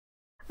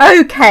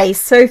Okay,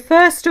 so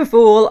first of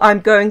all,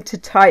 I'm going to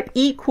type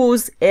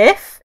equals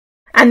if,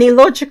 and the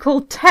logical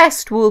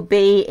test will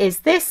be, is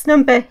this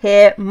number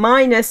here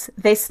minus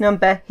this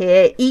number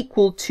here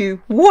equal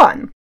to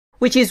 1,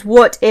 which is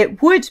what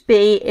it would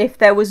be if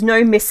there was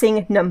no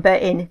missing number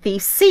in the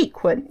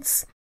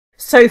sequence.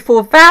 So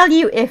for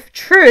value if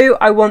true,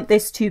 I want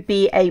this to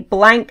be a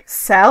blank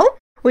cell,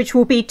 which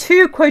will be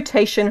 2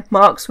 quotation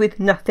marks with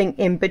nothing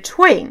in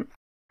between.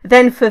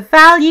 Then for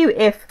value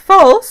if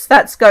false,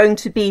 that's going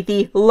to be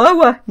the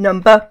lower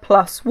number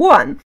plus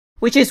 1,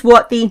 which is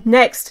what the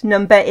next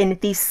number in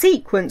the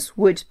sequence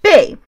would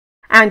be.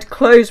 And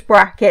close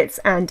brackets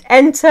and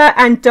enter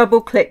and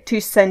double click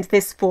to send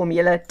this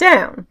formula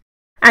down.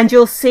 And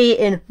you'll see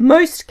in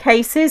most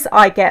cases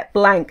I get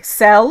blank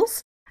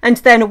cells, and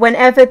then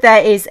whenever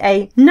there is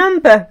a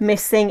number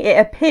missing, it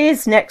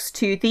appears next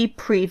to the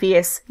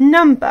previous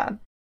number.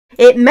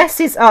 It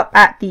messes up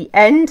at the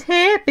end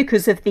here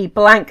because of the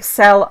blank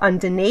cell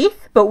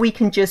underneath, but we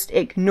can just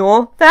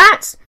ignore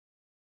that.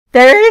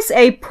 There is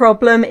a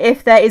problem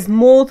if there is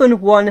more than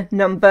one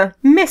number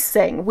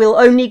missing. We'll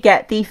only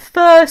get the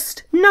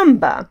first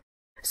number.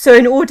 So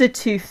in order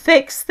to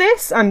fix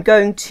this, I'm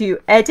going to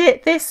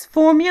edit this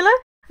formula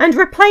and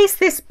replace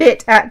this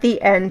bit at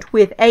the end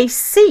with a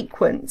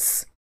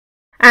sequence.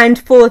 And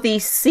for the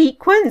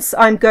sequence,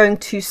 I'm going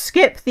to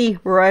skip the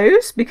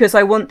rows because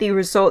I want the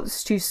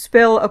results to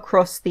spill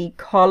across the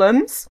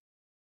columns.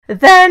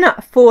 Then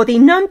for the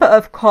number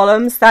of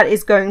columns, that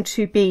is going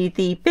to be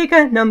the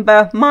bigger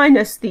number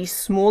minus the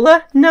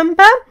smaller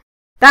number.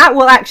 That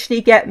will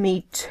actually get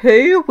me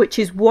 2, which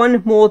is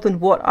 1 more than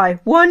what I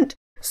want.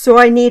 So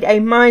I need a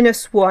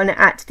 -1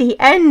 at the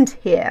end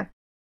here.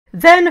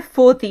 Then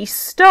for the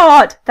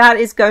start, that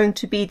is going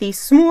to be the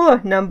smaller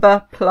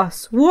number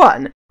plus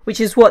 1. Which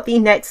is what the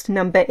next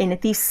number in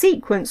the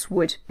sequence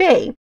would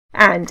be,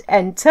 and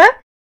enter.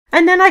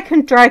 And then I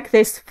can drag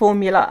this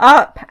formula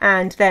up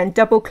and then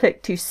double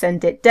click to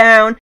send it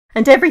down,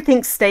 and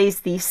everything stays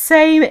the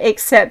same,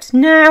 except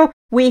now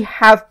we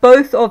have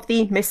both of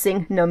the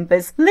missing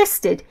numbers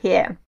listed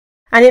here.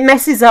 And it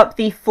messes up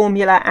the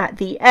formula at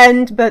the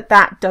end, but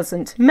that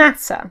doesn't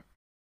matter.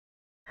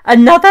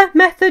 Another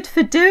method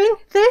for doing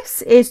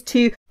this is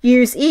to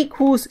use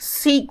equals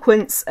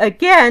sequence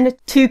again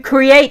to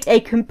create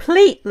a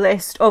complete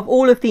list of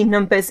all of the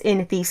numbers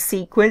in the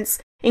sequence,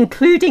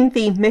 including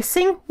the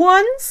missing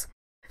ones.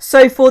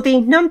 So for the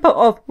number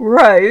of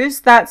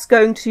rows, that's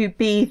going to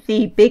be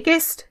the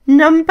biggest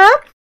number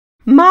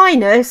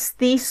minus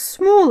the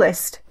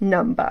smallest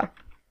number.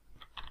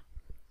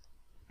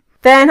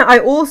 Then I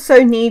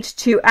also need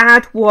to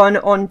add 1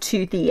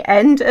 onto the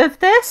end of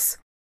this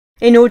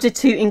in order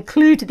to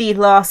include the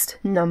last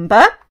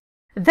number.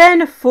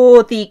 Then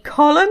for the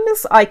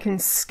columns, I can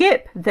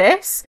skip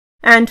this.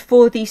 And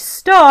for the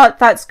start,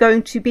 that's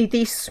going to be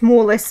the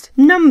smallest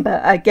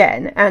number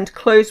again, and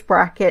close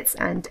brackets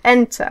and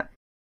enter.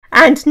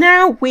 And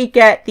now we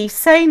get the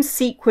same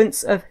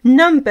sequence of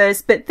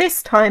numbers, but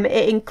this time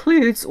it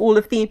includes all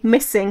of the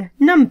missing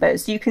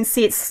numbers. You can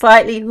see it's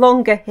slightly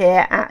longer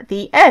here at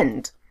the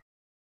end.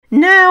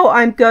 Now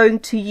I'm going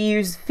to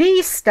use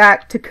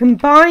VSTACK to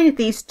combine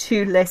these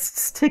two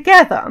lists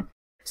together.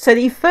 So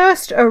the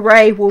first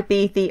array will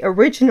be the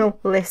original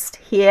list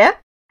here,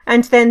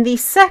 and then the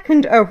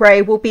second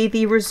array will be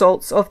the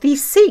results of the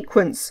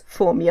sequence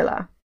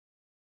formula.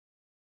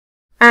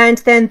 And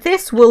then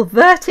this will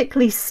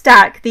vertically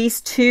stack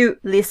these two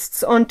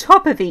lists on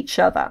top of each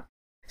other.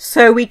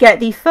 So we get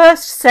the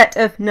first set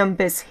of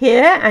numbers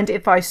here, and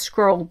if I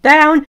scroll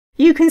down,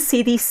 you can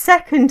see the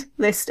second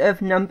list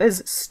of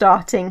numbers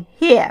starting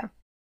here.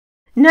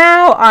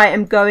 Now I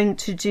am going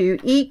to do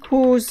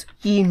equals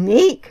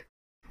unique,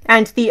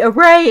 and the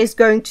array is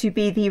going to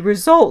be the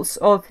results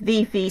of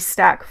the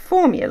VSTACK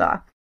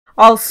formula.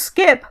 I'll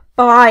skip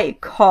by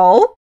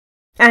col,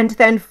 and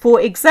then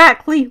for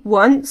exactly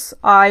once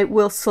I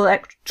will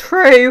select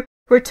true,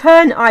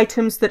 return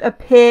items that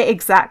appear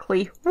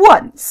exactly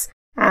once,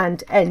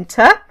 and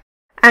enter.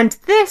 And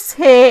this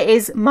here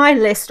is my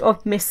list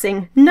of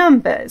missing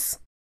numbers.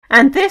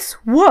 And this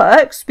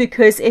works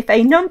because if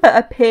a number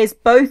appears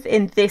both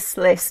in this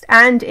list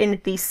and in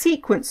the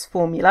sequence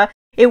formula,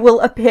 it will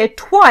appear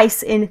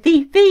twice in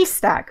the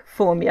VSTACK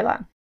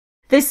formula.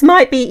 This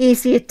might be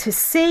easier to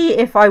see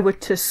if I were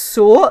to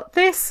sort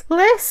this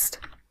list.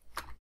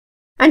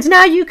 And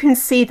now you can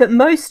see that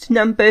most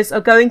numbers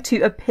are going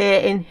to appear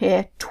in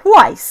here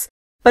twice,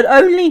 but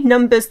only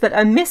numbers that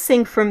are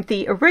missing from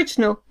the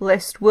original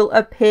list will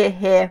appear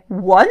here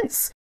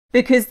once,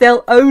 because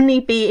they'll only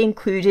be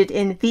included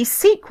in the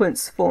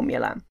sequence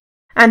formula.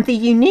 And the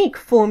unique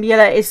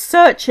formula is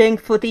searching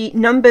for the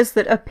numbers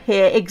that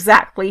appear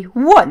exactly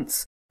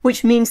once,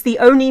 which means the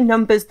only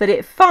numbers that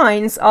it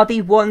finds are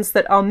the ones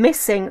that are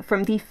missing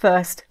from the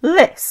first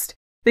list,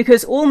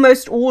 because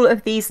almost all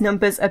of these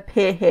numbers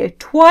appear here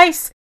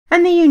twice,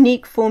 and the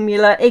unique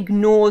formula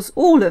ignores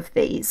all of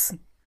these.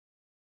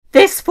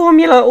 This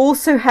formula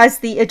also has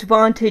the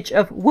advantage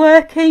of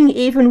working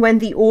even when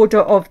the order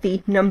of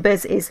the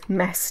numbers is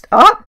messed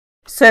up.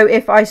 So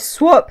if I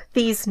swap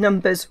these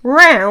numbers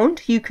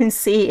round, you can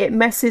see it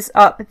messes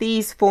up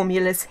these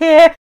formulas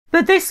here,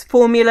 but this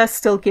formula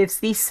still gives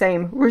the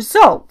same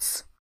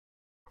results.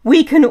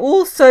 We can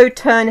also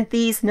turn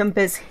these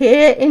numbers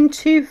here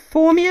into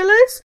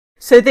formulas.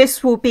 So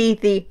this will be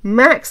the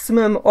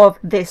maximum of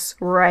this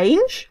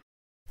range.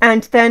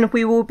 And then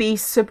we will be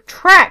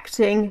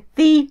subtracting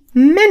the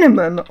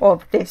minimum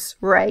of this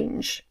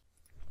range.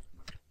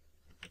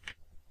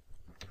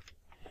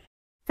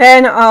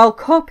 Then I'll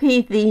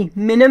copy the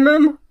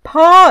minimum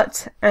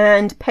part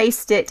and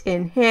paste it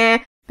in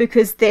here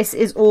because this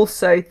is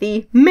also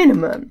the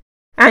minimum.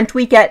 And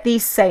we get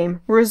these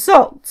same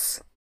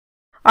results.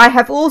 I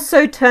have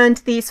also turned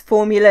these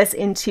formulas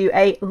into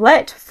a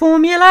let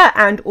formula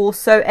and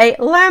also a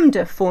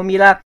lambda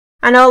formula,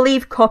 and I'll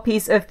leave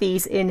copies of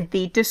these in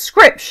the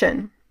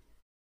description.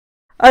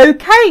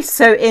 Okay,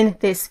 so in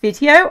this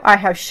video I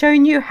have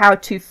shown you how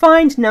to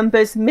find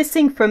numbers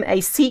missing from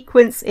a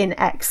sequence in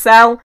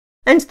Excel,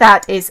 and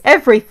that is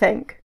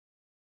everything.